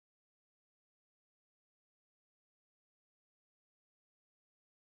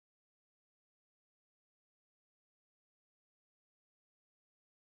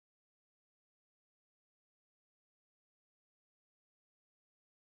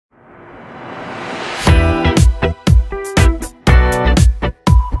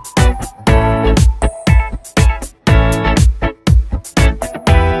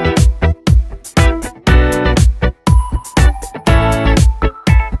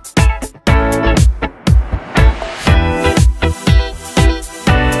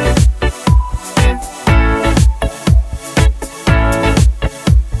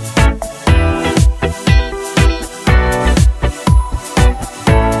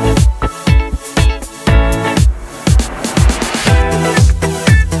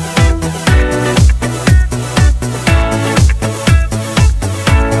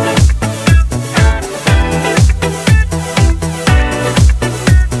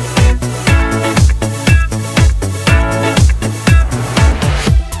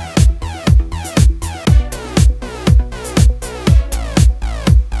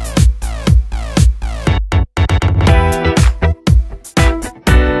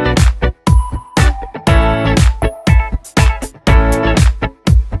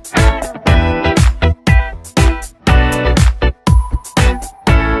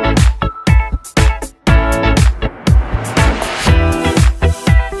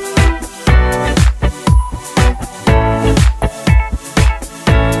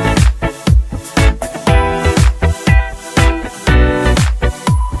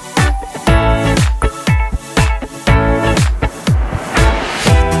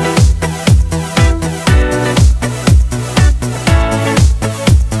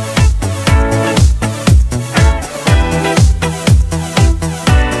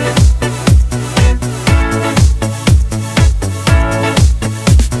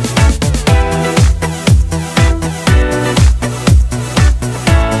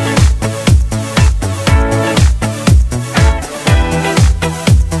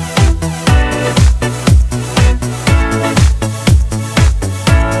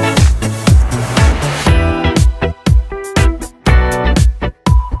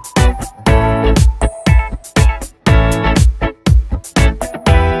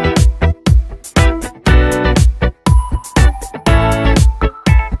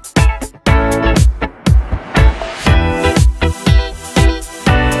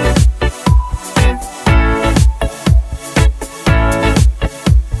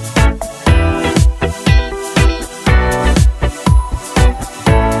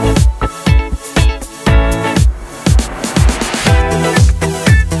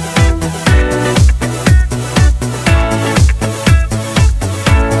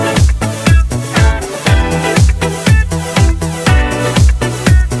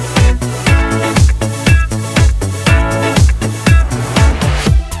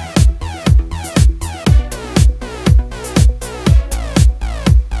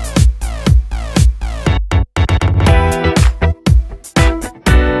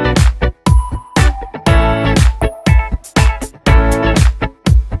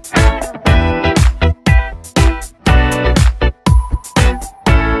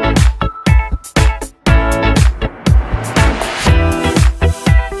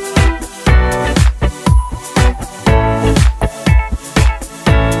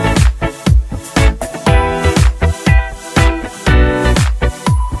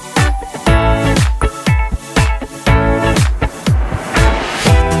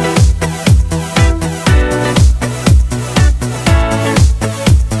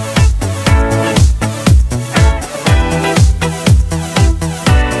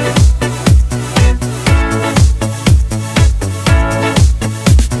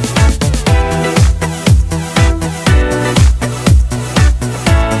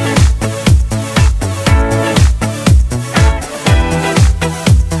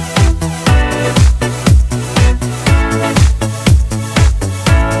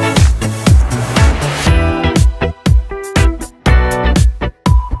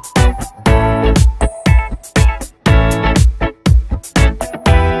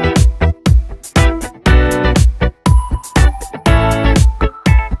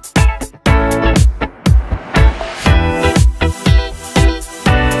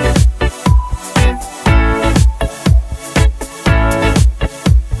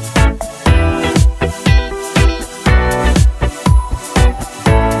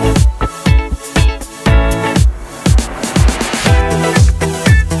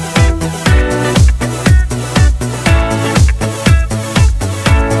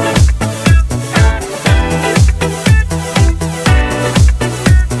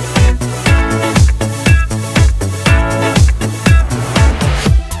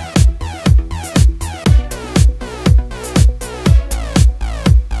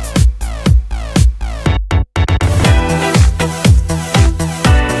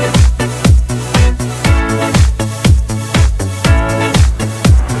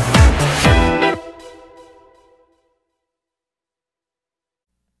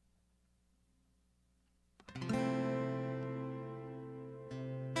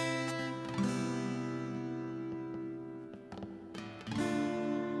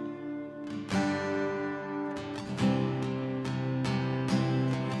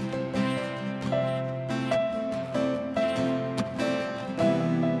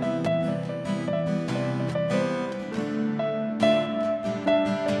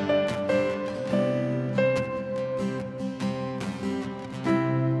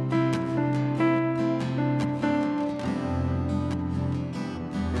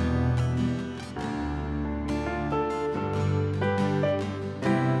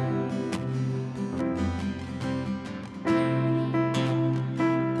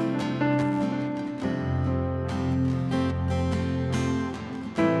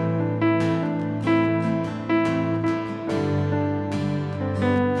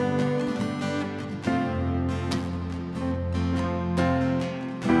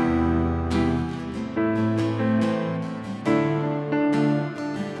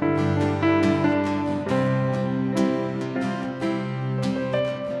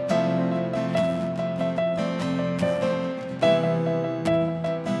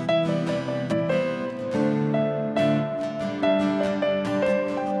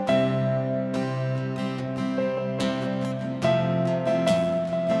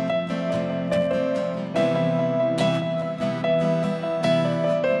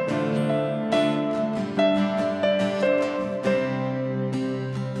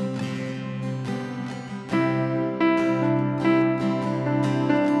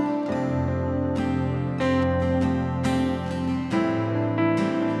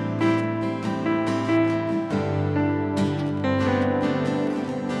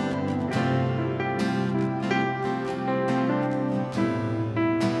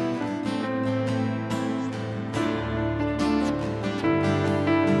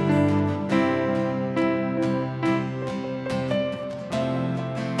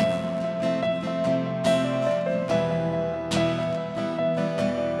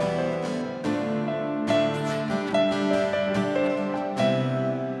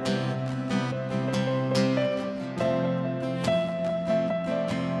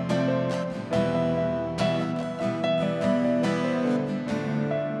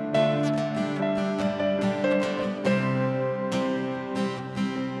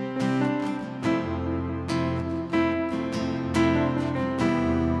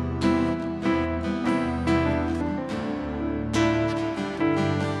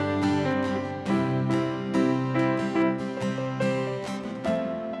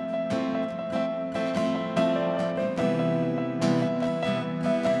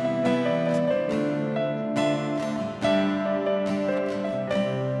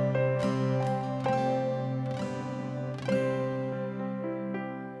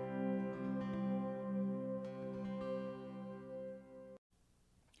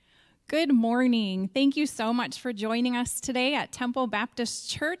Good morning. Thank you so much for joining us today at Temple Baptist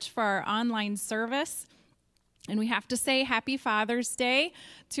Church for our online service. And we have to say Happy Father's Day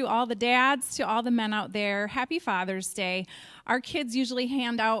to all the dads, to all the men out there. Happy Father's Day. Our kids usually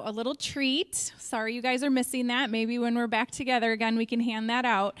hand out a little treat. Sorry you guys are missing that. Maybe when we're back together again, we can hand that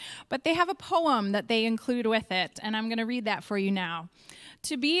out. But they have a poem that they include with it, and I'm going to read that for you now.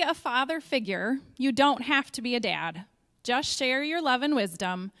 To be a father figure, you don't have to be a dad. Just share your love and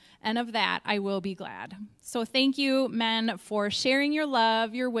wisdom, and of that I will be glad. So thank you, men, for sharing your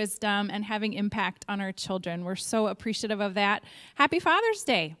love, your wisdom, and having impact on our children. We're so appreciative of that. Happy Father's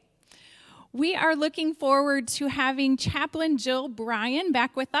Day. We are looking forward to having Chaplain Jill Bryan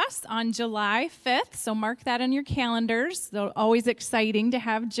back with us on July 5th, so mark that on your calendars. It's always exciting to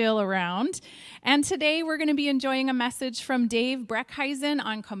have Jill around. And today we're going to be enjoying a message from Dave Breckheisen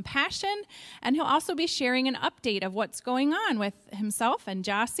on compassion, and he'll also be sharing an update of what's going on with himself and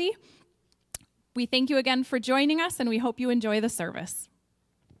Jossie. We thank you again for joining us, and we hope you enjoy the service.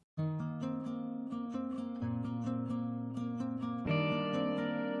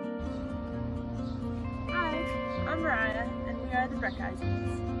 I'm Mariah, and we are the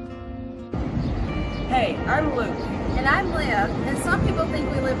Breckheisens. Hey, I'm Luke. And I'm Liv, and some people think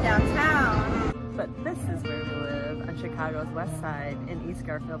we live downtown. But this is where we live, on Chicago's west side in East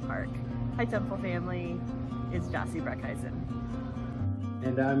Garfield Park. Hi, Temple family. It's Jossie Breckheisen.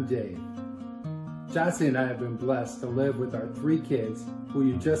 And I'm Dave. Jossie and I have been blessed to live with our 3 kids, who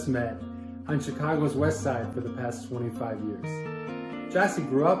you just met, on Chicago's west side for the past 25 years. Jossie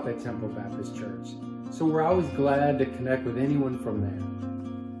grew up at Temple Baptist Church, so we're always glad to connect with anyone from there.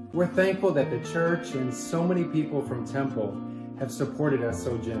 We're thankful that the church and so many people from Temple have supported us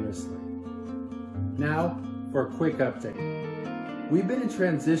so generously. Now, for a quick update. We've been in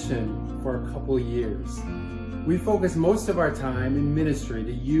transition for a couple years. We focus most of our time in ministry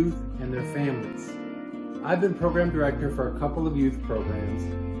to youth and their families. I've been program director for a couple of youth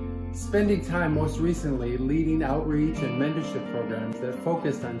programs, spending time most recently leading outreach and mentorship programs that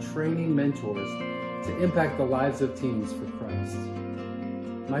focused on training mentors to impact the lives of teens for Christ.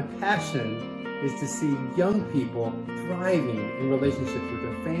 My passion is to see young people thriving in relationships with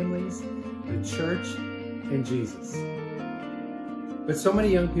their families, the church, and Jesus. But so many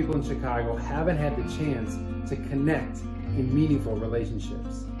young people in Chicago haven't had the chance to connect in meaningful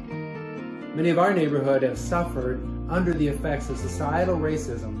relationships. Many of our neighborhood have suffered under the effects of societal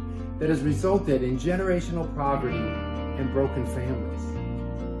racism that has resulted in generational poverty and broken families.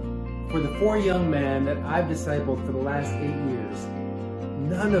 For the 4 young men that I've discipled for the last 8 years,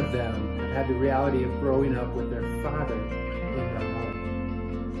 none of them have had the reality of growing up with their father in their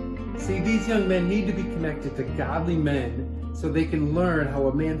home. See, these young men need to be connected to godly men so they can learn how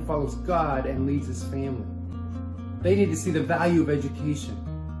a man follows God and leads his family. They need to see the value of education.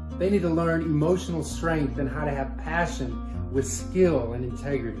 They need to learn emotional strength and how to have passion with skill and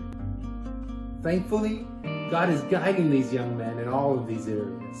integrity. Thankfully, God is guiding these young men in all of these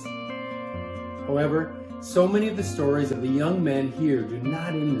areas. However, so many of the stories of the young men here do not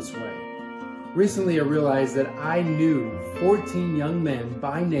end this way. Recently, I realized that I knew 14 young men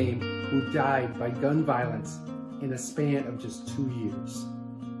by name who died by gun violence in a span of just 2 years.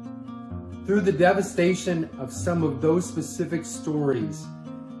 Through the devastation of some of those specific stories,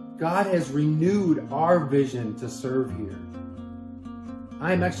 God has renewed our vision to serve here.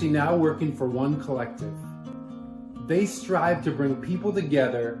 I am actually now working for One Collective. They strive to bring people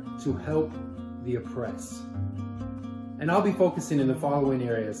together to help the oppressed. And I'll be focusing in the following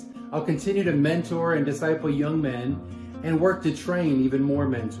areas. I'll continue to mentor and disciple young men and work to train even more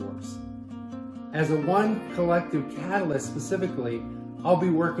mentors. As a One Collective catalyst specifically, I'll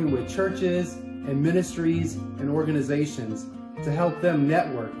be working with churches and ministries and organizations to help them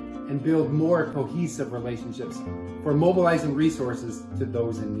network and build more cohesive relationships for mobilizing resources to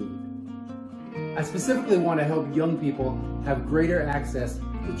those in need. I specifically want to help young people have greater access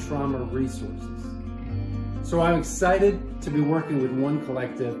to trauma resources. So I'm excited to be working with One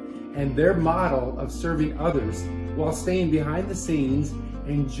Collective and their model of serving others while staying behind the scenes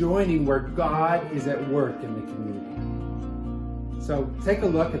and joining where God is at work in the community. So take a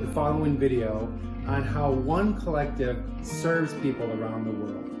look at the following video on how One Collective serves people around the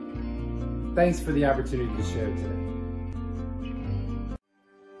world. Thanks for the opportunity to share today.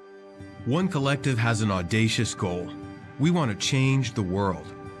 One Collective has an audacious goal. We want to change the world.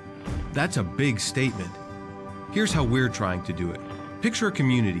 That's a big statement. Here's how we're trying to do it. Picture a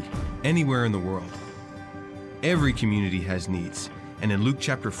community anywhere in the world. Every community has needs, and in Luke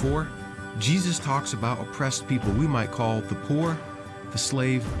chapter 4, Jesus talks about oppressed people we might call the poor, the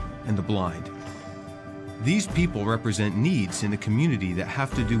slave, and the blind. These people represent needs in a community that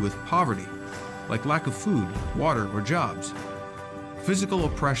have to do with poverty, like lack of food, water, or jobs. Physical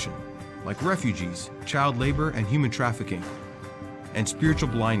oppression, like refugees, child labor, and human trafficking. And spiritual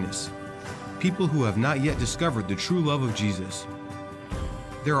blindness, people who have not yet discovered the true love of Jesus.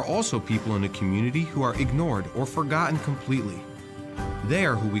 There are also people in a community who are ignored or forgotten completely. They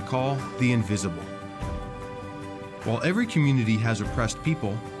are who we call the invisible. While every community has oppressed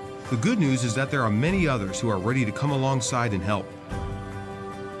people, the good news is that there are many others who are ready to come alongside and help.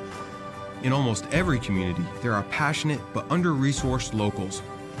 In almost every community, there are passionate but under-resourced locals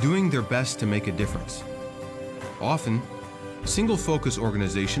doing their best to make a difference. Often, single-focus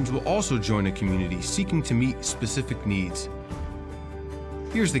organizations will also join a community seeking to meet specific needs.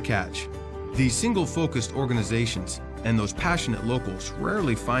 Here's the catch. These single-focused organizations and those passionate locals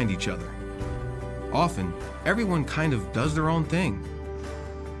rarely find each other. Often, everyone kind of does their own thing.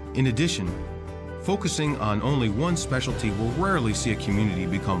 In addition, focusing on only one specialty will rarely see a community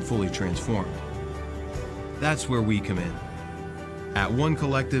become fully transformed. That's where we come in. At One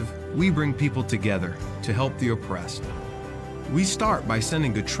Collective, we bring people together to help the oppressed. We start by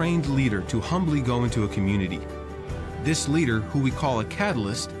sending a trained leader to humbly go into a community. This leader, who we call a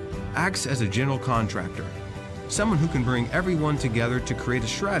catalyst, acts as a general contractor, someone who can bring everyone together to create a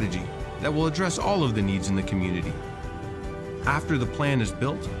strategy that will address all of the needs in the community. After the plan is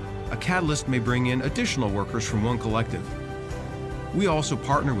built, a catalyst may bring in additional workers from One Collective. We also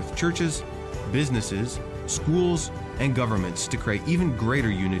partner with churches, businesses, schools, and governments to create even greater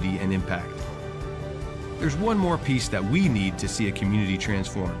unity and impact. There's one more piece that we need to see a community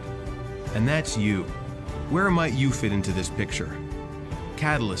transformed, and that's you. Where might you fit into this picture?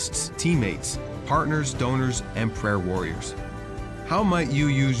 Catalysts, teammates, partners, donors, and prayer warriors. How might you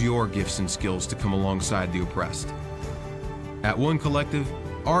use your gifts and skills to come alongside the oppressed? At One Collective,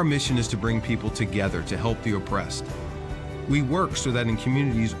 our mission is to bring people together to help the oppressed. We work so that in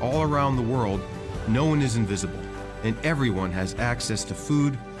communities all around the world, no one is invisible, and everyone has access to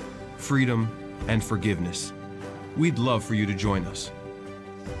food, freedom, and forgiveness. We'd love for you to join us.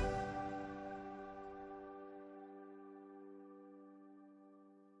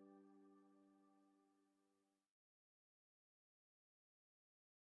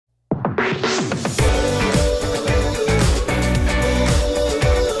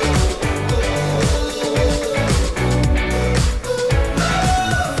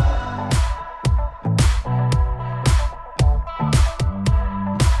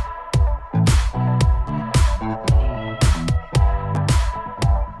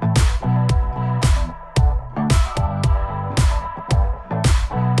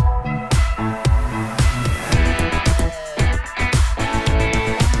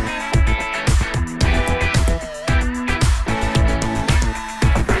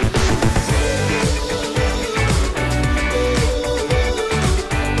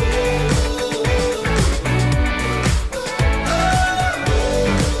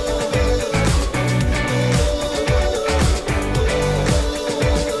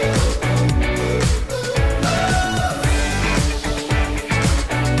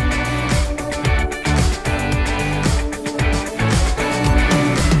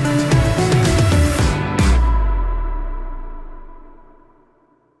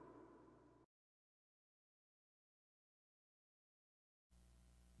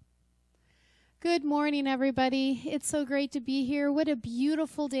 Good morning, everybody. It's so great to be here. What a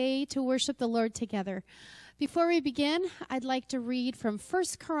beautiful day to worship the Lord together. Before we begin, I'd like to read from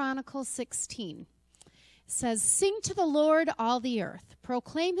 1 Chronicles 16. It says, "Sing to the Lord, all the earth.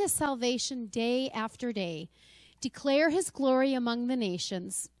 Proclaim his salvation day after day. Declare his glory among the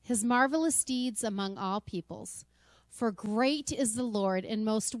nations, his marvelous deeds among all peoples. For great is the Lord and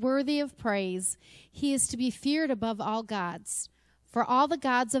most worthy of praise. He is to be feared above all gods. For all the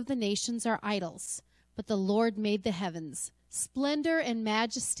gods of the nations are idols, but the Lord made the heavens. Splendor and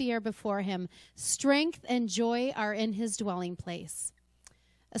majesty are before him. Strength and joy are in his dwelling place.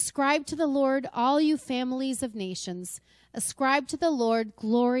 Ascribe to the Lord, all you families of nations. Ascribe to the Lord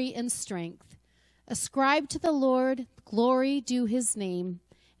glory and strength. Ascribe to the Lord glory due his name.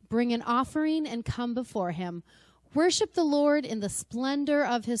 Bring an offering and come before him. Worship the Lord in the splendor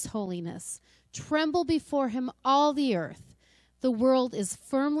of his holiness. Tremble before him, all the earth. The world is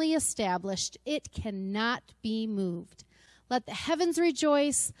firmly established. It cannot be moved. Let the heavens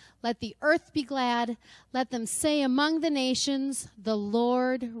rejoice. Let the earth be glad. Let them say among the nations, the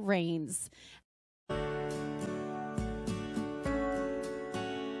Lord reigns."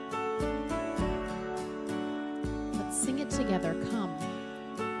 Let's sing it together. Come.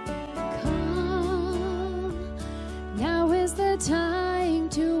 Come. Now is the time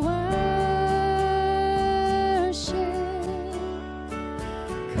to worship.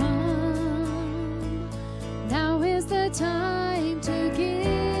 time to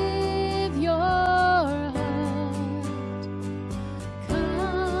give your heart.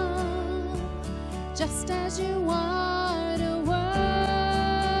 Come just as you are to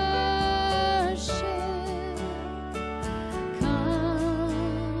worship.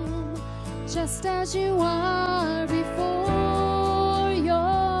 Come just as you are before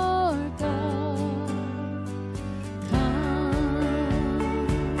your God.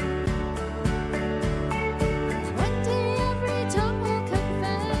 One day every tongue will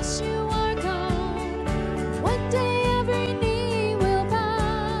confess you are God. One day every knee will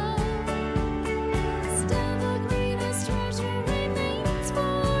bow. Still the greatest treasure remains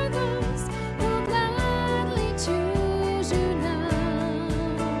for those who gladly choose you now.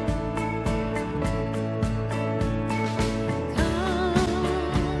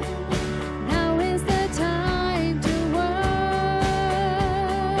 Now is the time to worship.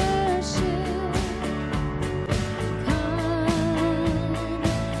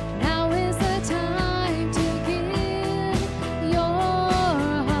 Now is the time to give your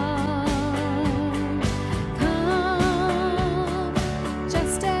heart. Come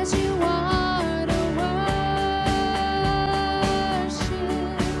just as you are to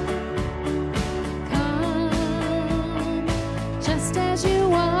worship. Come just as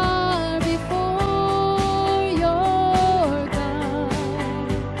you are before your God.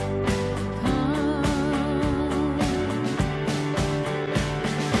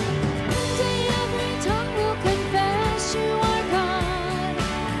 One day every tongue will confess you are God.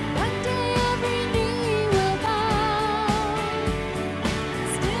 One day every knee will bow.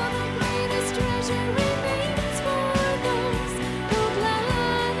 Still the greatest treasure remains for those who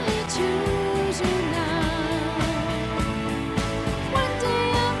gladly choose you now. One day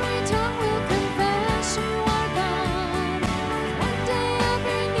every tongue will confess you are God. One day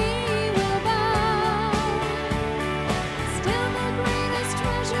every knee will bow. Still the greatest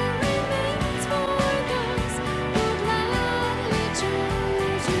treasure remains for those who gladly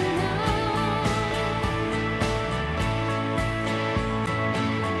choose you now.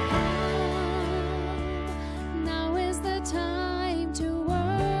 Now is the time to worship.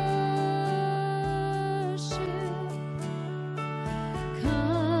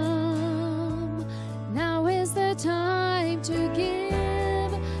 Come, now is the time to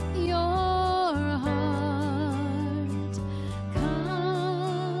give your heart.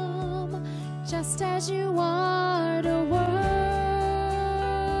 Come, just as you are to worship.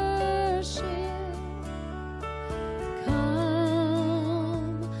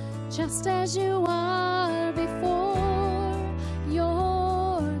 Come, just as you are before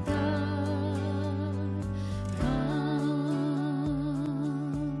your God. Come.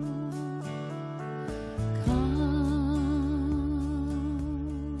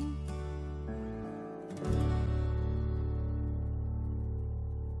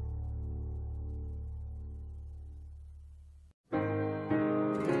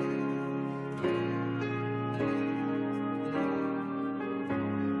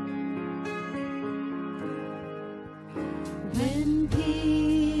 When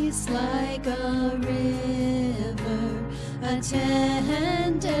peace like a river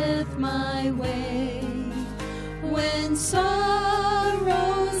attendeth my way, when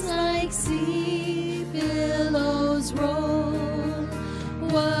sorrows like sea billows roll,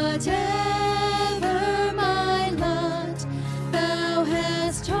 whatever my lot, thou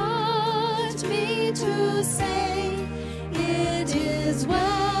hast taught me to say, it is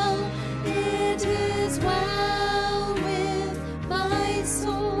well, it is well with my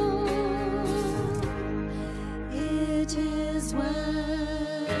soul. It is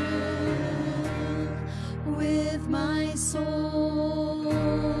well with my soul.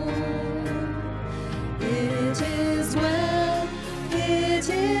 It is well, it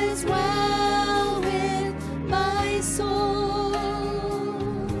is well with my soul.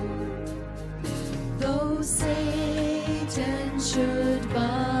 Though Satan should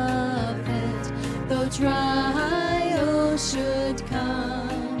buffet, though trials should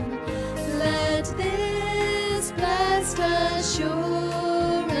come, let this blessed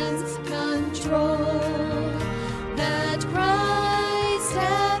assurance control, that Christ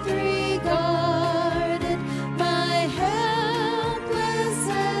hath regarded my helpless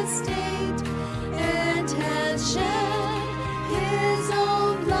estate, and hath shed his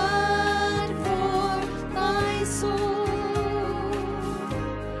own blood for my soul.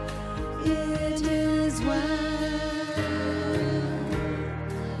 It is well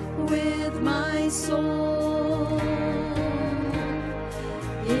with my soul.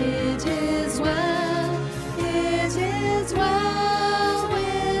 It is well, it is well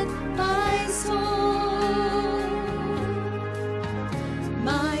with my soul.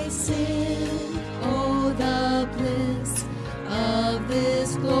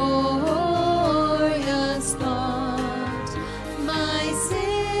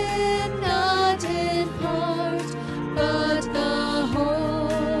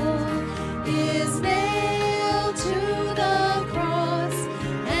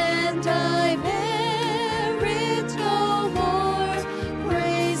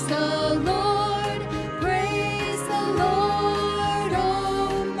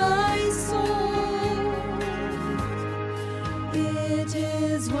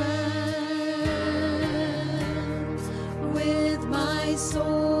 my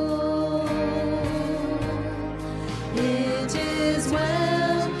soul. It is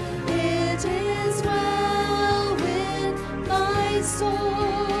well with my soul.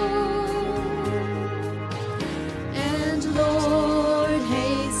 And Lord,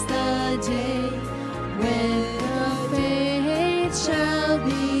 haste the day when our faith shall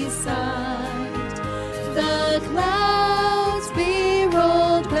be sight. The clouds be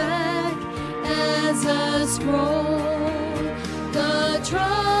rolled back as a scroll. The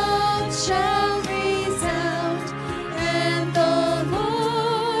drums shall resound, and the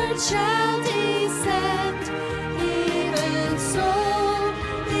Lord shall descend. Even so,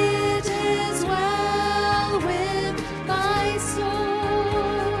 it is well with my soul.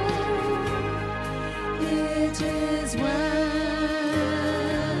 It is well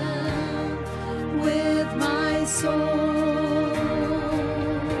with my soul.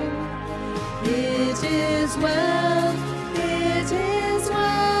 It is well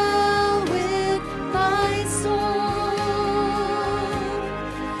with my soul.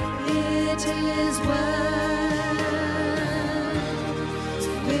 It is well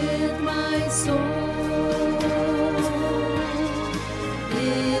with my soul.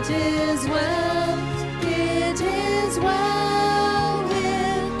 It is well with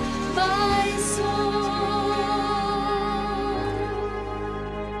my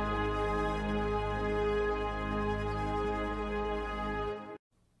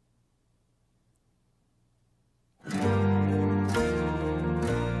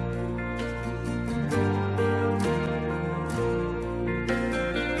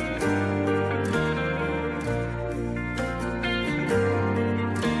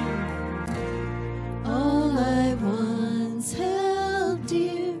All I once held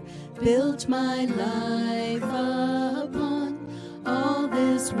dear, built my life upon, all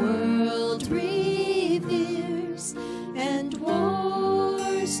this world reveres and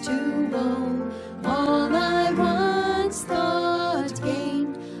wars to own. All I once thought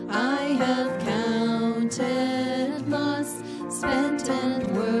gained, I have counted loss, spent and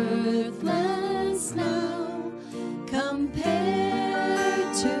worthless now,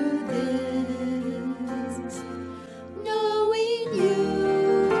 compared to this. Knowing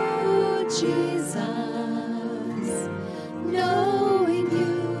you, Jesus, knowing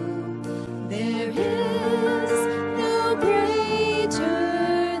you, there is no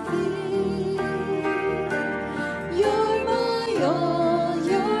greater thing. You're my all,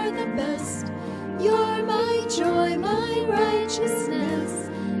 you're the best, you're my joy, my righteousness,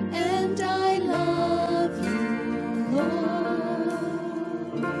 and I love you,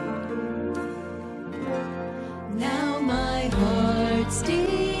 Lord. Now my heart's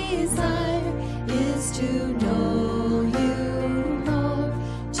desire is to know you more,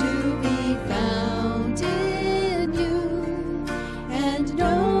 to be found in you, and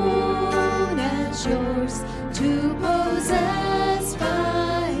known as yours, to possess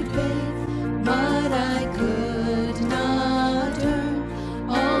by faith what I could not earn,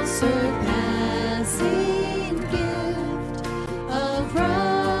 all surpassing gift of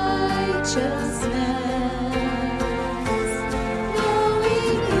righteousness.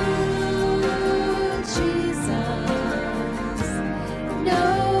 Knowing you, Jesus,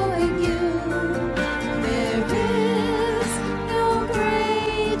 knowing you, there is no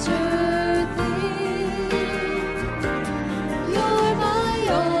greater thing. You're my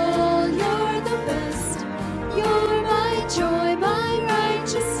all, you're the best, you're my joy, my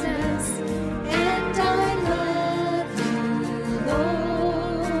righteousness, and I love you,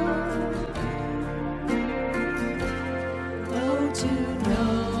 Lord.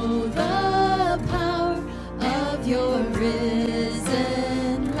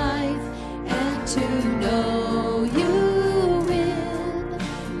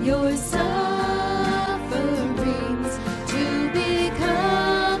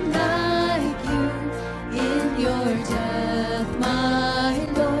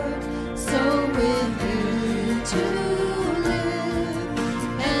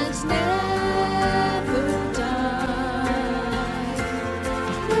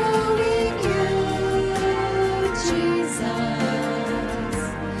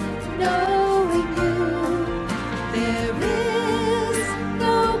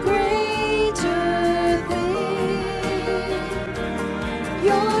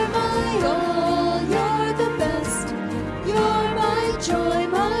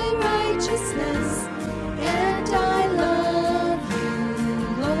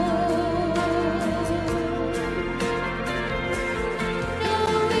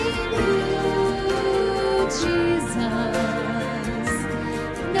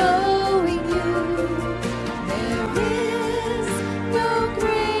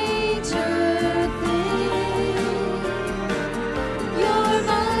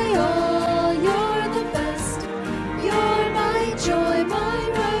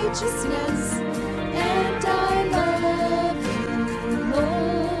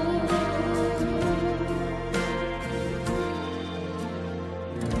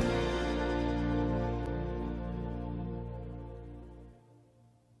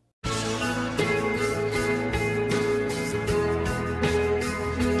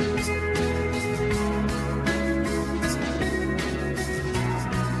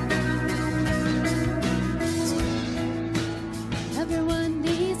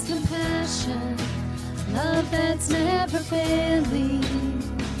 failing.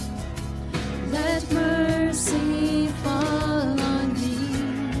 Let mercy fall on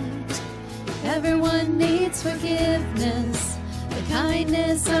me. Everyone needs forgiveness, the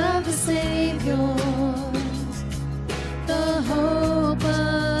kindness of the Savior, the hope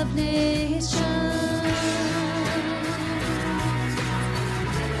of nations.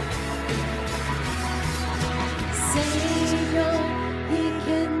 Savior, He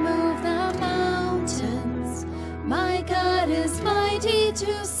can move the mountains. My God is mighty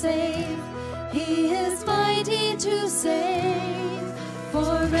to save. He is mighty to save.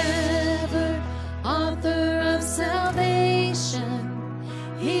 Forever, author of salvation.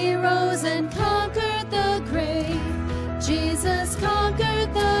 He rose and conquered the grave. Jesus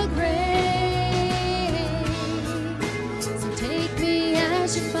conquered the grave. So take me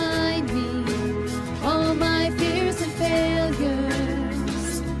as you find me, all my fears and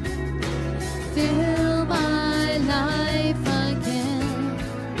failures. Fill my life again.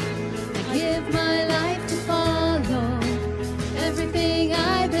 I give my life to follow everything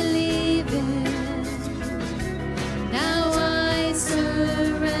I believe in. Now I surrender.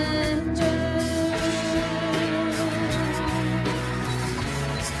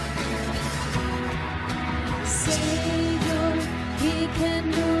 Savior, He can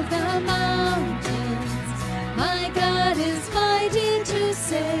move the mountains. My God is mighty to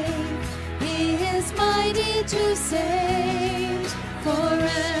save. He is mighty to save.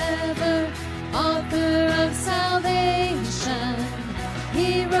 Forever, author of salvation.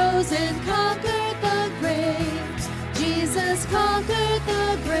 He rose and conquered the grave. Jesus conquered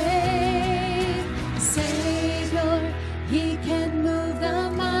the grave. Savior, He can move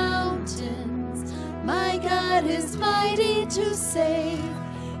the mountains. My God is mighty to save.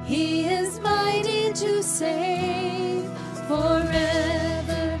 He is mighty to save.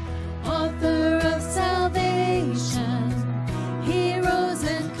 Forever, author of salvation. He rose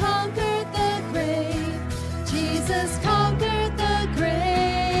and conquered the grave. Jesus conquered the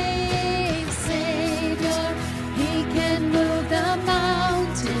grave. Savior, He can move the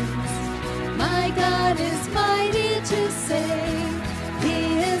mountains. My God is mighty to save.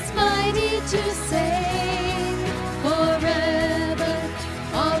 He is mighty to save. Forever,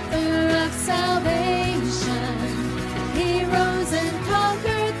 author of salvation. He rose and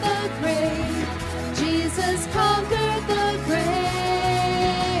conquered the grave. Jesus conquered the grave.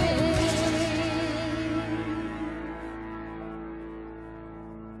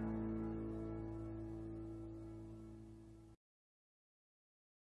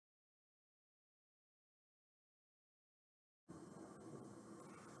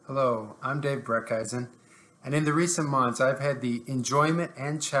 Hello, I'm Dave Breckeisen, and in the recent months I've had the enjoyment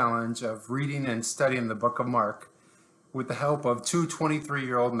and challenge of reading and studying the book of Mark with the help of two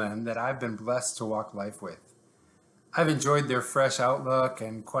 23-year-old men that I've been blessed to walk life with. I've enjoyed their fresh outlook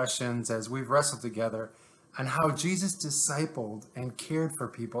and questions as we've wrestled together on how Jesus discipled and cared for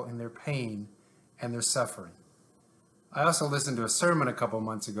people in their pain and their suffering. I also listened to a sermon a couple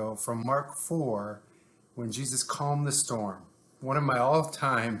months ago from Mark 4 when Jesus calmed the storm. One of my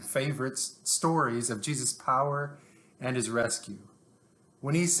all-time favorite stories of Jesus' power and his rescue.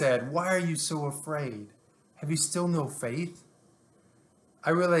 When he said, "Why are you so afraid? Have you still no faith?" I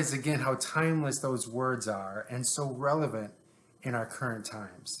realized again how timeless those words are and so relevant in our current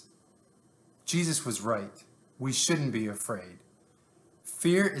times. Jesus was right. We shouldn't be afraid.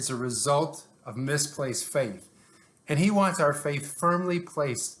 Fear is a result of misplaced faith, and he wants our faith firmly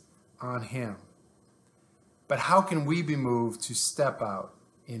placed on him. But how can we be moved to step out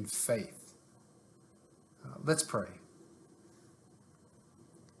in faith? Let's pray.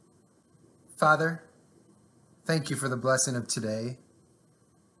 Father, thank you for the blessing of today.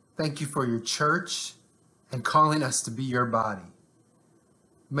 Thank you for your church and calling us to be your body.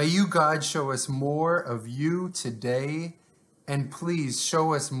 May you, God, show us more of you today, and please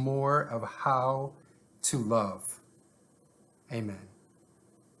show us more of how to love. Amen.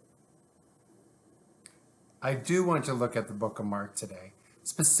 I do want to look at the book of Mark today,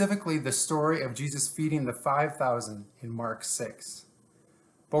 specifically the story of Jesus feeding the 5,000 in Mark 6.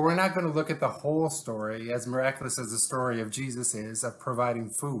 But we're not going to look at the whole story, as miraculous as the story of Jesus is, of providing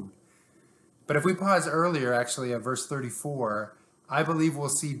food. But if we pause earlier, actually, at verse 34, I believe we'll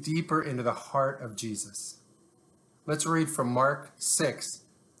see deeper into the heart of Jesus. Let's read from Mark 6,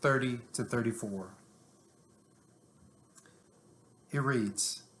 30 to 34. It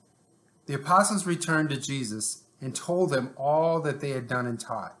reads, "The apostles returned to Jesus and told him all that they had done and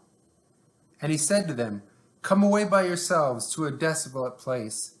taught. And he said to them, 'Come away by yourselves to a desolate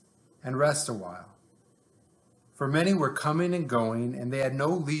place and rest a while.' For many were coming and going, and they had no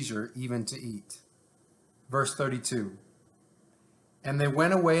leisure even to eat." Verse 32, and they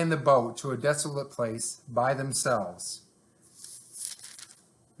went away in the boat to a desolate place by themselves.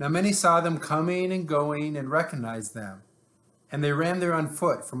 Now many saw them coming and going and recognized them, and they ran there on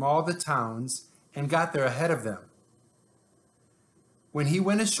foot from all the towns and got there ahead of them. When he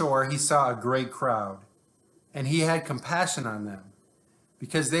went ashore, he saw a great crowd, and he had compassion on them,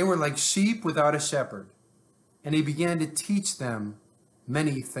 because they were like sheep without a shepherd, and he began to teach them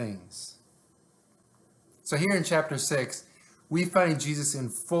many things. So here in chapter 6, we find Jesus in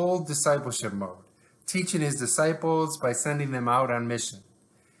full discipleship mode, teaching his disciples by sending them out on mission.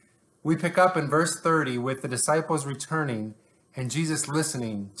 We pick up in verse 30 with the disciples returning and Jesus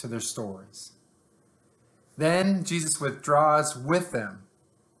listening to their stories. Then Jesus withdraws with them.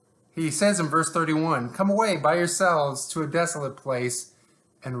 He says in verse 31, "Come away by yourselves to a desolate place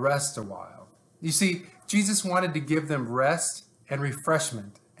and rest a while." You see, Jesus wanted to give them rest and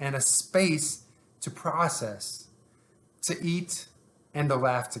refreshment and a space to process, to eat, and to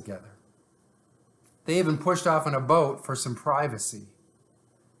laugh together. They even pushed off in a boat for some privacy.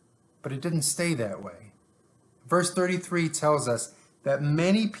 But it didn't stay that way. Verse 33 tells us that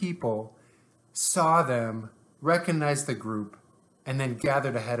many people saw them, recognized the group, and then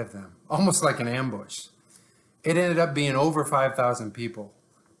gathered ahead of them, almost like an ambush. It ended up being over 5,000 people.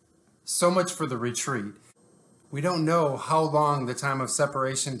 So much for the retreat. We don't know how long the time of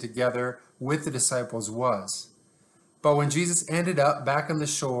separation together with the disciples was. But when Jesus ended up back on the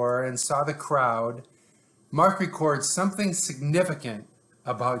shore and saw the crowd, Mark records something significant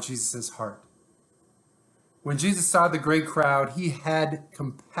about Jesus' heart. When Jesus saw the great crowd, he had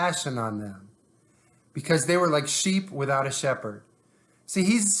compassion on them because they were like sheep without a shepherd. See,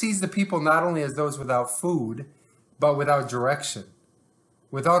 he sees the people not only as those without food, but without direction,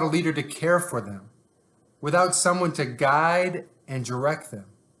 without a leader to care for them, without someone to guide and direct them.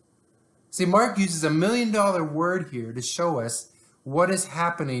 See, Mark uses $1 million word here to show us what is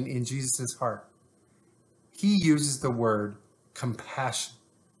happening in Jesus' heart. He uses the word compassion.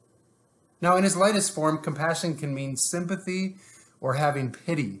 Now, in its lightest form, compassion can mean sympathy or having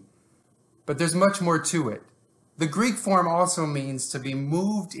pity, but there's much more to it. The Greek form also means to be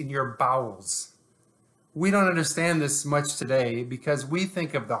moved in your bowels. We don't understand this much today because we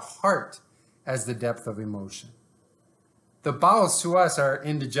think of the heart as the depth of emotion. The bowels to us are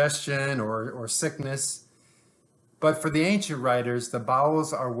indigestion or sickness, but for the ancient writers, the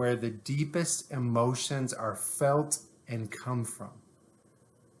bowels are where the deepest emotions are felt and come from.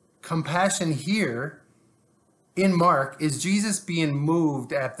 Compassion here in Mark is Jesus being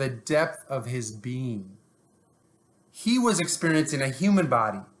moved at the depth of his being. He was experiencing a human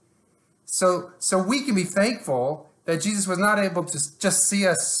body. So we can be thankful that Jesus was not able to just see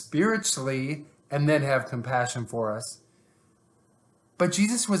us spiritually and then have compassion for us. But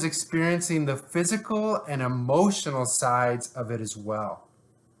Jesus was experiencing the physical and emotional sides of it as well.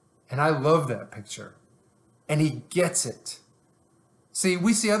 And I love that picture. And he gets it. See,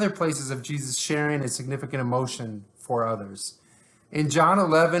 we see other places of Jesus sharing a significant emotion for others. In John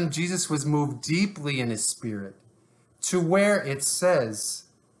 11, Jesus was moved deeply in his spirit to where it says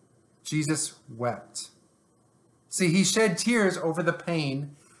Jesus wept. See, he shed tears over the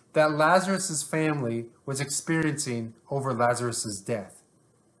pain that Lazarus' family was experiencing over Lazarus' death.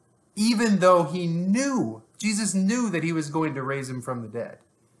 Even though Jesus knew that he was going to raise him from the dead,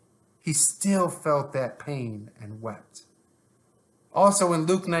 he still felt that pain and wept. Also in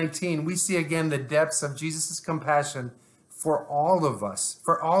Luke 19, we see again the depths of Jesus' compassion for all of us,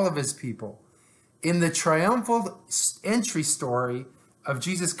 for all of his people. In the triumphal entry story of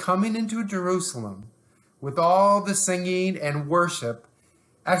Jesus coming into Jerusalem with all the singing and worship,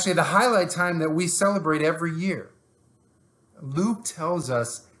 actually the highlight time that we celebrate every year, Luke tells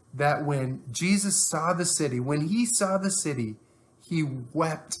us that when Jesus saw the city, when he saw the city, he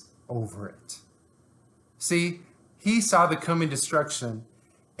wept over it. See, he saw the coming destruction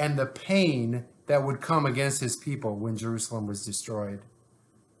and the pain that would come against his people when Jerusalem was destroyed.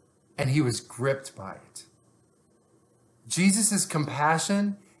 And he was gripped by it. Jesus'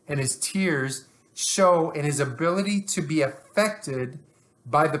 compassion and his tears show in his ability to be affected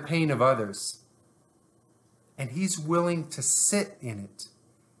by the pain of others. And he's willing to sit in it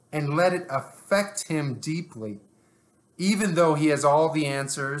and let it affect him deeply, even though he has all the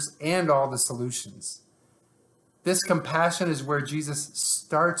answers and all the solutions. This compassion is where Jesus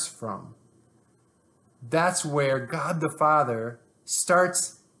starts from. That's where God the Father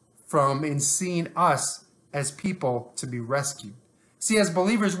starts from in seeing us as people to be rescued. See, as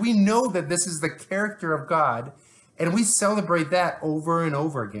believers, we know that this is the character of God, and we celebrate that over and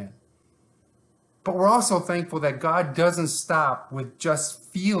over again. But we're also thankful that God doesn't stop with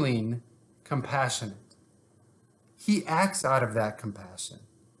just feeling compassionate. he acts out of that compassion.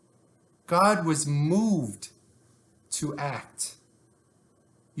 God was moved to act.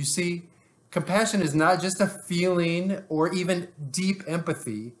 You see, compassion is not just a feeling or even deep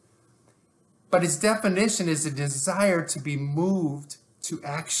empathy, but its definition is a desire to be moved to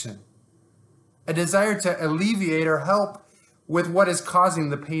action, a desire to alleviate or help with what is causing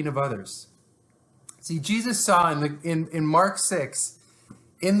the pain of others. See, Jesus saw in Mark 6,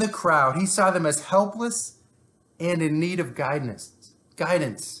 in the crowd, he saw them as helpless and in need of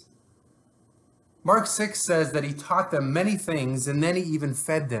guidance. Mark 6 says that he taught them many things and then he even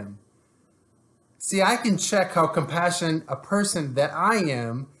fed them. See, I can check how compassionate a person that I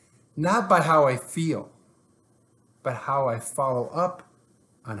am, not by how I feel, but how I follow up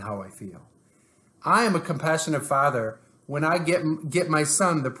on how I feel. I am a compassionate father when I get my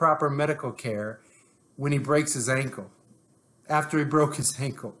son the proper medical care when he breaks his ankle, after he broke his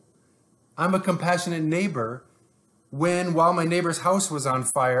ankle. I'm a compassionate neighbor when, while my neighbor's house was on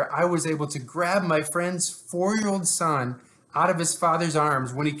fire, I was able to grab my friend's 4-year-old son out of his father's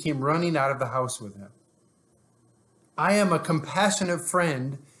arms when he came running out of the house with him. I am a compassionate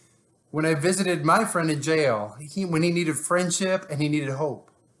friend when I visited my friend in jail, when he needed friendship and he needed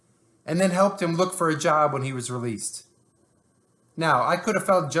hope, and then helped him look for a job when he was released. Now, I could have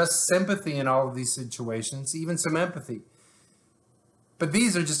felt just sympathy in all of these situations, even some empathy. But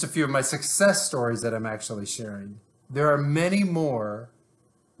these are just a few of my success stories that I'm actually sharing. There are many more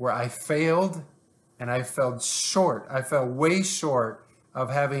where I failed and I fell short. I fell way short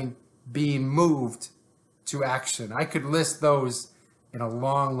of being moved to action. I could list those in a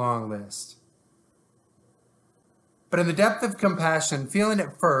long, long list. But in the depth of compassion, feeling it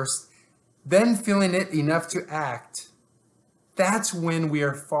first, then feeling it enough to act, that's when we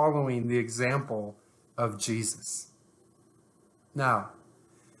are following the example of Jesus. Now,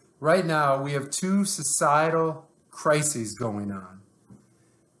 right now, we have 2 societal crises going on.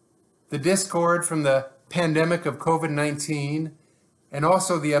 The discord from the pandemic of COVID-19 and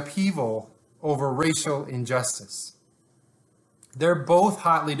also the upheaval over racial injustice. They're both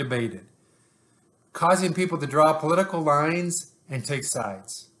hotly debated, causing people to draw political lines and take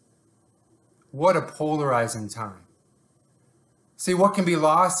sides. What a polarizing time. See, what can be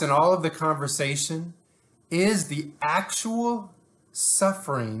lost in all of the conversation is the actual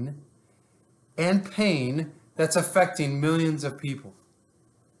suffering and pain that's affecting millions of people.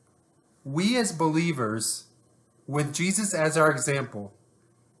 We as believers, with Jesus as our example,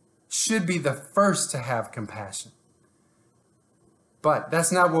 should be the first to have compassion. But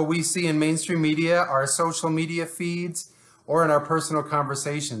that's not what we see in mainstream media, our social media feeds, or in our personal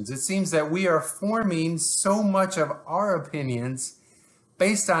conversations. It seems that we are forming so much of our opinions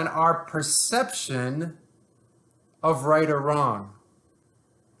based on our perception of right or wrong.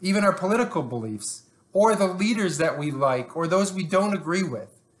 Even our political beliefs, or the leaders that we like, or those we don't agree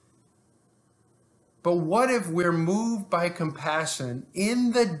with. But what if we're moved by compassion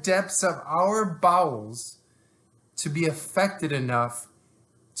in the depths of our bowels to be affected enough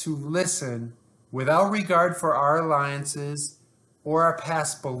to listen without regard for our alliances or our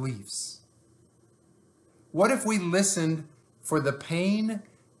past beliefs? What if we listened for the pain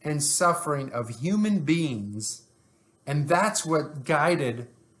and suffering of human beings, and that's what guided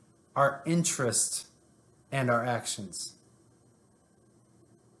our interest and our actions?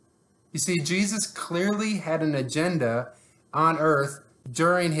 You see, Jesus clearly had an agenda on earth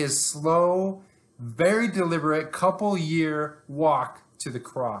during his slow, very deliberate couple-year walk to the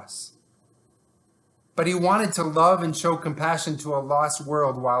cross. But he wanted to love and show compassion to a lost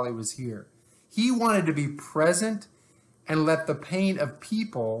world while he was here. He wanted to be present and let the pain of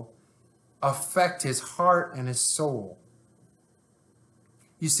people affect his heart and his soul.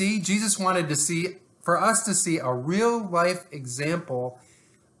 You see, Jesus wanted for us to see a real life example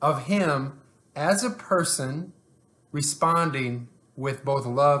of him as a person responding with both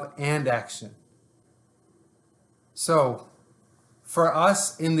love and action. So, for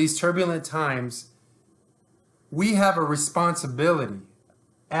us in these turbulent times, we have a responsibility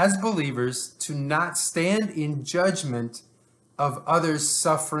as believers to not stand in judgment of others'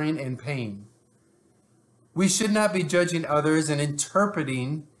 suffering and pain. We should not be judging others and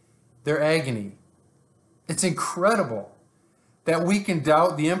interpreting their agony. It's incredible that we can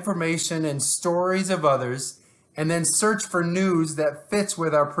doubt the information and stories of others and then search for news that fits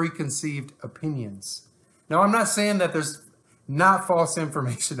with our preconceived opinions. Now, I'm not saying that there's not false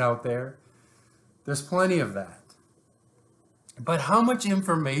information out there. There's plenty of that. But how much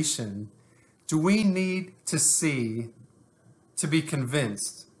information do we need to see to be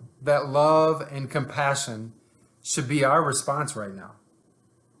convinced that love and compassion should be our response right now?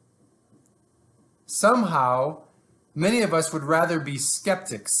 Somehow, Many of us would rather be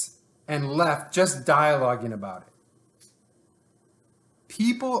skeptics and left just dialoguing about it.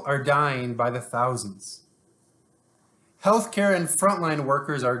 People are dying by the thousands. Healthcare and frontline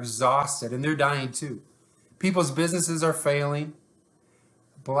workers are exhausted, and they're dying too. People's businesses are failing.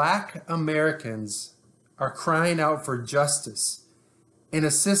 Black Americans are crying out for justice in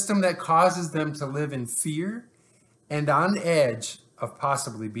a system that causes them to live in fear and on edge of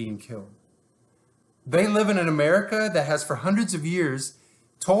possibly being killed. They live in an America that has for hundreds of years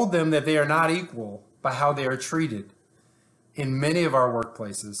told them that they are not equal by how they are treated in many of our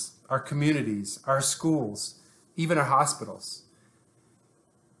workplaces, our communities, our schools, even our hospitals.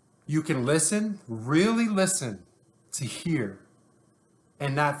 You can listen, really listen, to hear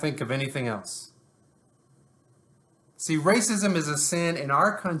and not think of anything else. See, racism is a sin in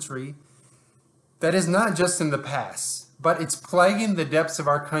our country that is not just in the past, but it's plaguing the depths of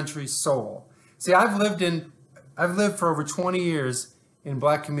our country's soul. See, I've lived for over 20 years in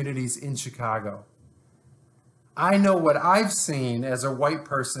black communities in Chicago. I know what I've seen as a white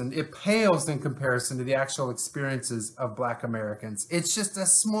person, it pales in comparison to the actual experiences of black Americans. It's just a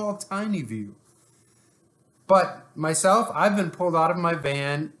small, tiny view. But myself, I've been pulled out of my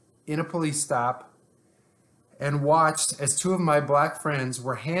van in a police stop and watched as two of my black friends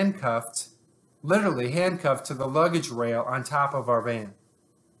were handcuffed, literally handcuffed to the luggage rail on top of our van.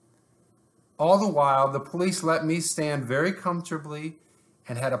 All the while, the police let me stand very comfortably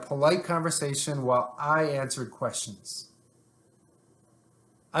and had a polite conversation while I answered questions.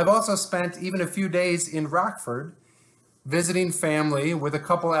 I've also spent even a few days in Rockford visiting family with a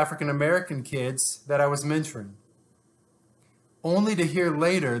couple African American kids that I was mentoring, only to hear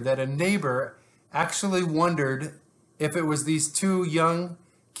later that a neighbor actually wondered if it was these two young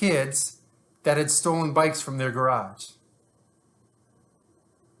kids that had stolen bikes from their garage.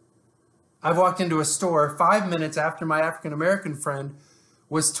 I've walked into a store 5 minutes after my African American friend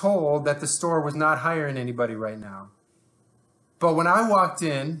was told that the store was not hiring anybody right now. But when I walked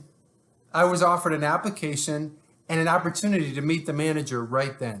in, I was offered an application and an opportunity to meet the manager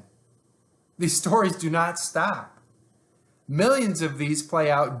right then. These stories do not stop. Millions of these play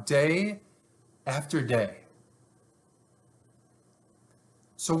out day after day.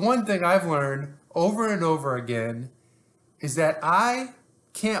 So one thing I've learned over and over again is that I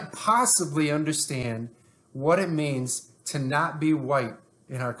can't possibly understand what it means to not be white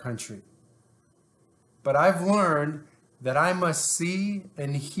in our country. But I've learned that I must see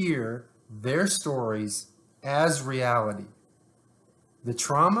and hear their stories as reality. The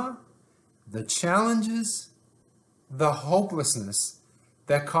trauma, the challenges, the hopelessness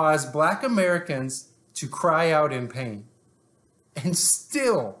that cause black Americans to cry out in pain. And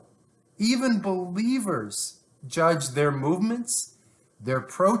still, even believers judge their movements, their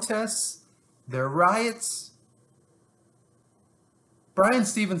protests, their riots. Brian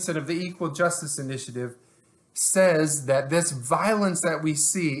Stevenson of the Equal Justice Initiative says that this violence that we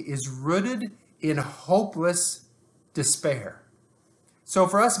see is rooted in hopeless despair. So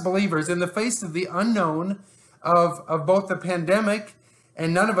for us believers, in the face of the unknown of both the pandemic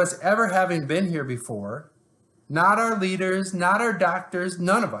and none of us ever having been here before, not our leaders, not our doctors,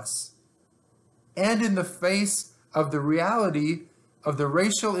 none of us, and in the face of the reality of the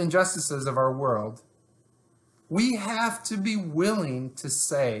racial injustices of our world, we have to be willing to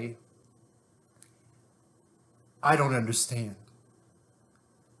say, I don't understand.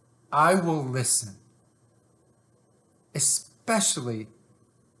 I will listen, especially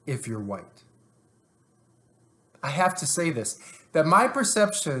if you're white. I have to say this, that my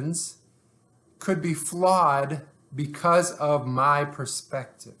perceptions could be flawed because of my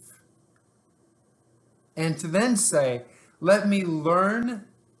perspective. And to then say, let me learn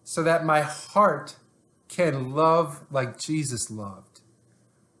so that my heart can love like Jesus loved.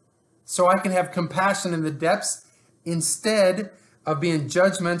 So I can have compassion in the depths instead of being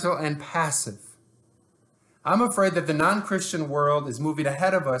judgmental and passive. I'm afraid that the non-Christian world is moving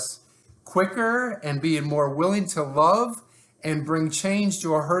ahead of us quicker and being more willing to love and bring change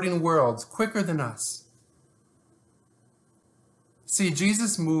to a hurting world quicker than us. See,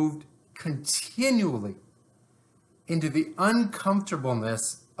 Jesus moved continually into the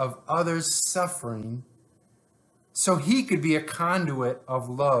uncomfortableness of others' suffering so he could be a conduit of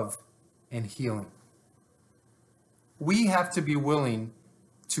love and healing. We have to be willing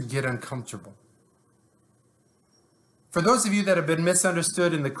to get uncomfortable. For those of you that have been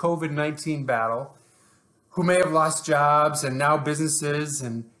misunderstood in the COVID-19 battle, who may have lost jobs and now businesses,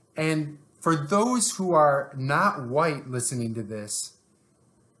 and for those who are not white listening to this,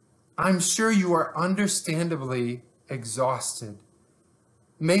 I'm sure you are understandably exhausted.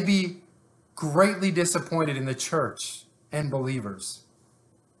 Maybe greatly disappointed in the church and believers,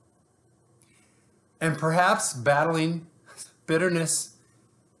 and perhaps battling bitterness,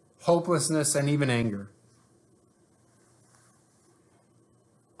 hopelessness, and even anger.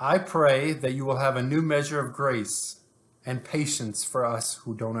 I pray that you will have a new measure of grace and patience for us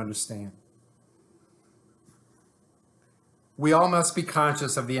who don't understand. We all must be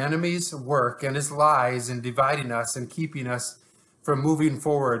conscious of the enemy's work and his lies in dividing us and keeping us from moving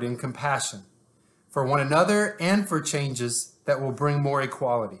forward in compassion for one another and for changes that will bring more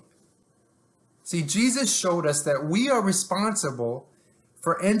equality. See, Jesus showed us that we are responsible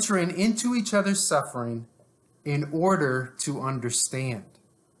for entering into each other's suffering in order to understand.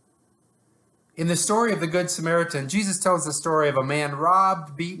 In the story of the Good Samaritan, Jesus tells the story of a man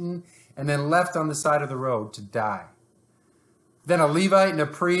robbed, beaten, and then left on the side of the road to die. Then a Levite and a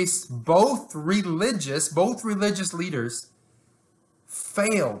priest, both religious leaders,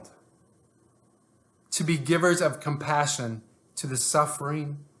 failed to be givers of compassion to the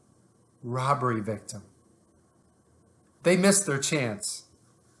suffering robbery victim. They missed their chance.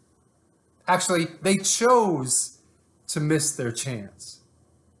 Actually, they chose to miss their chance.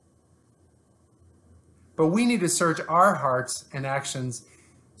 But we need to search our hearts and actions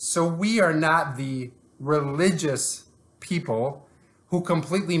so we are not the religious people who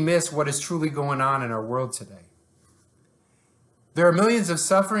completely miss what is truly going on in our world today. There are millions of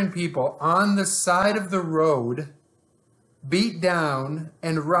suffering people on the side of the road, beat down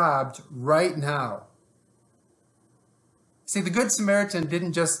and robbed right now. See, the Good Samaritan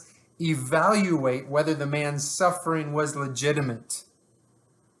didn't just evaluate whether the man's suffering was legitimate.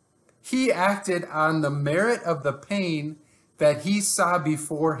 He acted on the merit of the pain that he saw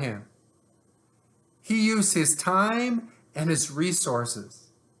before him. He used his time and his resources,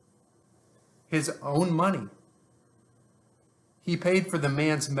 his own money. He paid for the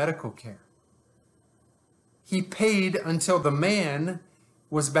man's medical care. He paid until the man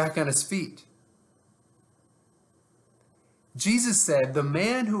was back on his feet. Jesus said the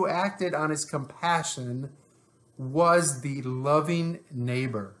man who acted on his compassion was the loving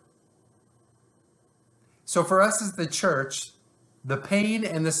neighbor. So for us as the church, the pain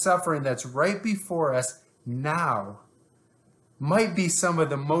and the suffering that's right before us now might be some of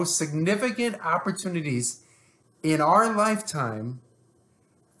the most significant opportunities in our lifetime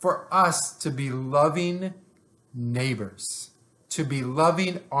for us to be loving neighbors, to be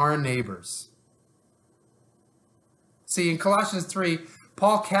loving our neighbors. See, in Colossians 3,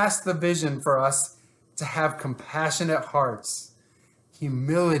 Paul cast the vision for us to have compassionate hearts,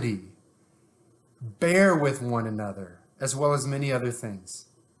 humility, bear with one another, as well as many other things.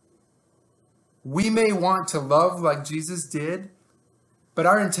 We may want to love like Jesus did, but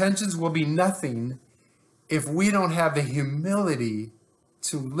our intentions will be nothing if we don't have the humility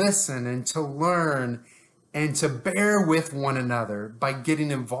to listen and to learn and to bear with one another by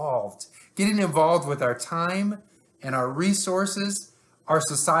getting involved with our time and our resources, our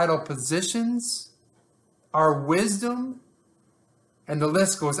societal positions, our wisdom, and the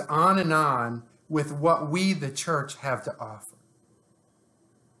list goes on with what we, the church, have to offer.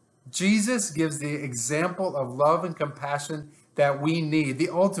 Jesus gives the example of love and compassion that we need, the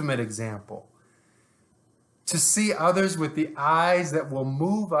ultimate example. To see others with the eyes that will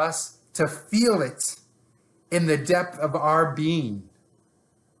move us to feel it in the depth of our being,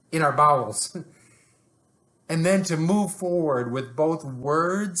 in our bowels. And then to move forward with both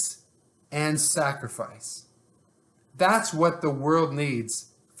words and sacrifice. That's what the world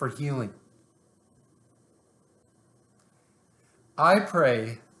needs for healing. I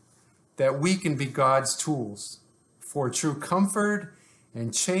pray that we can be God's tools for true comfort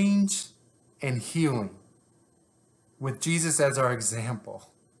and change and healing, with Jesus as our example.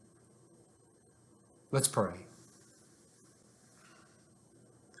 Let's pray.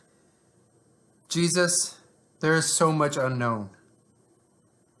 Jesus, there is so much unknown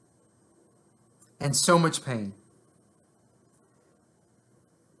and so much pain.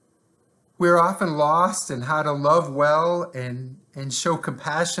 We're often lost in how to love well and show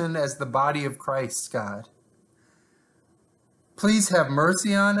compassion as the body of Christ, God. Please have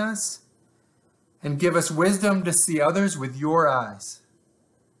mercy on us and give us wisdom to see others with your eyes.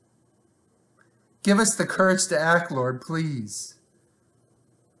 Give us the courage to act, Lord, please.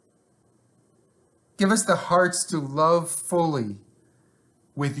 Give us the hearts to love fully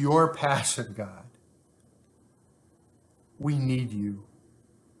with your passion, God. We need you.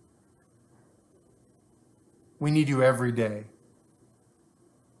 We need you every day.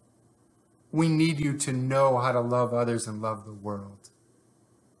 We need you to know how to love others and love the world.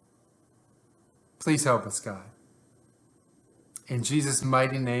 Please help us, God. In Jesus'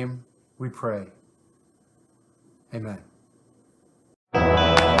 mighty name, we pray. Amen.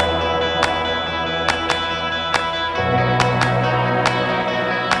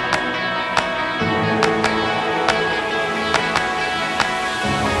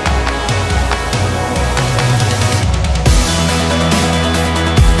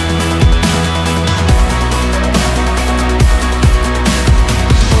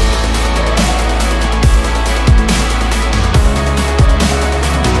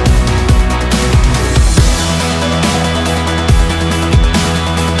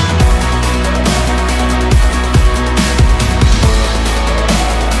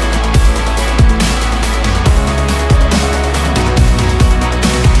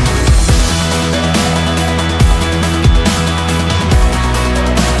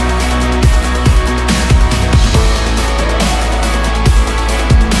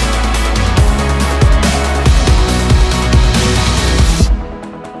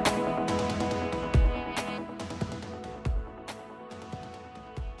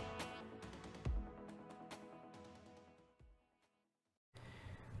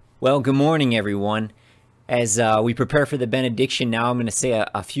 Well, good morning, everyone. As we prepare for the benediction now, I'm going to say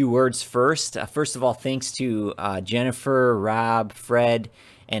a few words first. First of all, thanks to Jennifer, Rob, Fred,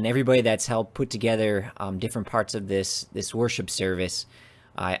 and everybody that's helped put together different parts of this worship service.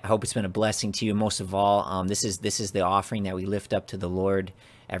 I hope it's been a blessing to you. Most of all, this is the offering that we lift up to the Lord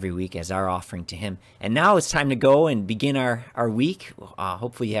every week as our offering to Him. And now it's time to go and begin our week.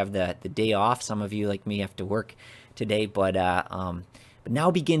 Hopefully you have the day off. Some of you, like me, have to work today, but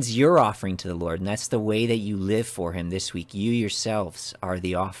now begins your offering to the Lord, and that's the way that you live for Him this week. You yourselves are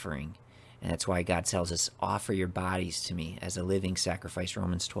the offering, and that's why God tells us, offer your bodies to me as a living sacrifice,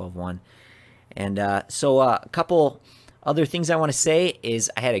 Romans 12:1. And so a couple other things I want to say is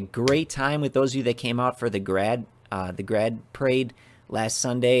I had a great time with those of you that came out for the grad parade last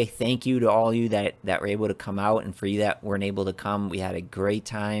Sunday. Thank you to all of you that were able to come out, and for you that weren't able to come, we had a great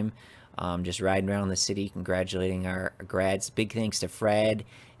time. Just riding around the city, congratulating our grads. Big thanks to Fred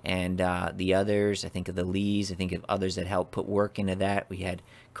and the others. I think of the Lees. I think of others that helped put work into that. We had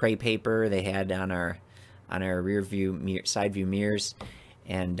crepe paper they had on our rear view side view mirrors,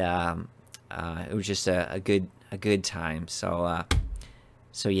 and it was just a good time. So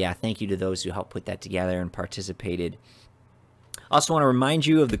yeah, thank you to those who helped put that together and participated. Also want to remind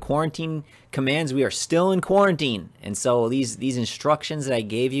you of the quarantine commands. We are still in quarantine, and so these instructions that I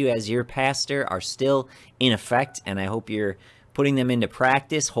gave you as your pastor are still in effect, and I hope you're putting them into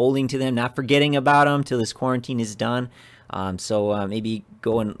practice, holding to them, not forgetting about them till this quarantine is done. So maybe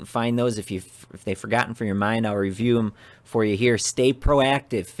go and find those if they've forgotten from your mind. I'll review them for you here. Stay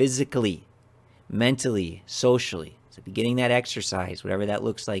proactive physically, mentally, socially. So be getting that exercise, whatever that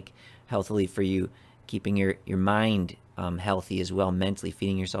looks like healthily for you, keeping your mind healthy as well, mentally,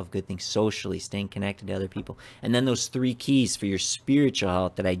 feeding yourself good things, socially, staying connected to other people. And then those 3 keys for your spiritual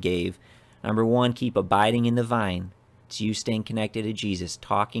health that I gave. Number 1, keep abiding in the vine. It's you staying connected to Jesus,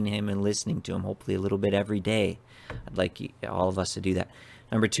 talking to Him and listening to Him, hopefully a little bit every day. I'd like all of us to do that.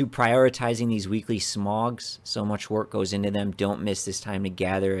 Number 2, prioritizing these weekly SMOGs. So much work goes into them. Don't miss this time to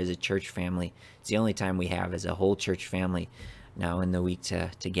gather as a church family. It's the only time we have as a whole church family now in the week to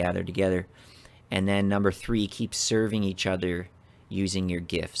gather together. And then number 3, keep serving each other using your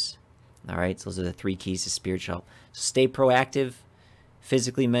gifts. All right, so those are the 3 keys to spiritual health. So stay proactive,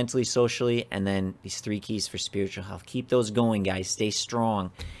 physically, mentally, socially, and then these 3 keys for spiritual health. Keep those going, guys. Stay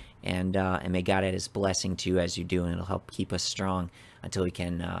strong, and may God add His blessing to you as you do, and it'll help keep us strong until we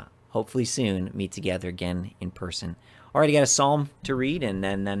can hopefully soon meet together again in person. All right, I got a psalm to read, and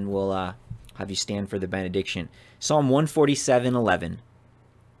then we'll have you stand for the benediction. Psalm 147:11.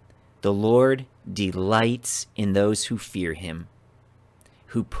 The Lord delights in those who fear Him,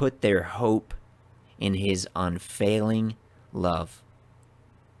 who put their hope in His unfailing love.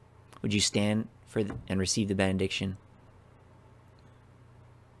 Would you stand and receive the benediction?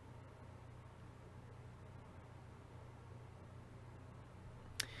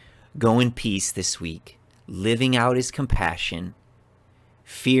 Go in peace this week, living out His compassion,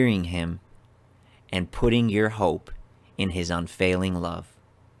 fearing Him, and putting your hope in His unfailing love.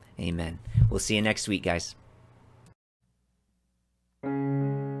 Amen. We'll see you next week, guys.